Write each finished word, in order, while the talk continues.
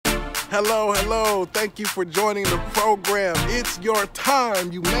Hello, hello. Thank you for joining the program. It's your time.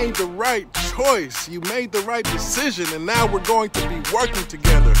 You made the right choice. You made the right decision, and now we're going to be working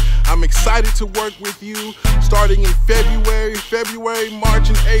together. I'm excited to work with you starting in February, March,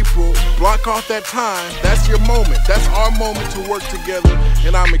 and April. Block off that time. That's your moment. That's our moment to work together,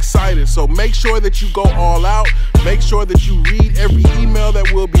 and I'm excited. So make sure that you go all out. Make sure that you read every email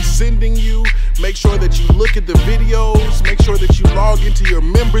that we'll be sending you. Make sure that you look at the videos. Make sure that you log into your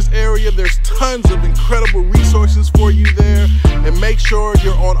members area. There's tons of incredible resources for you there. And make sure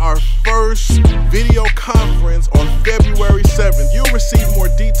you're on our first video conference on February 7th. You'll receive more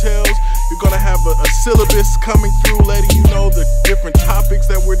details. You're going to have a syllabus coming through letting you know the different topics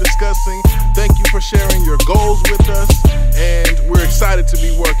that we're discussing. Thank you for sharing your goals with us, and we're excited to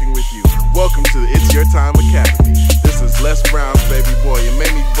be working with you. Welcome to the It's Your Time Academy. This is Les Brown's baby boy and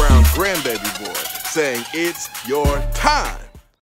Mamie Brown's grandbaby boy saying it's your time.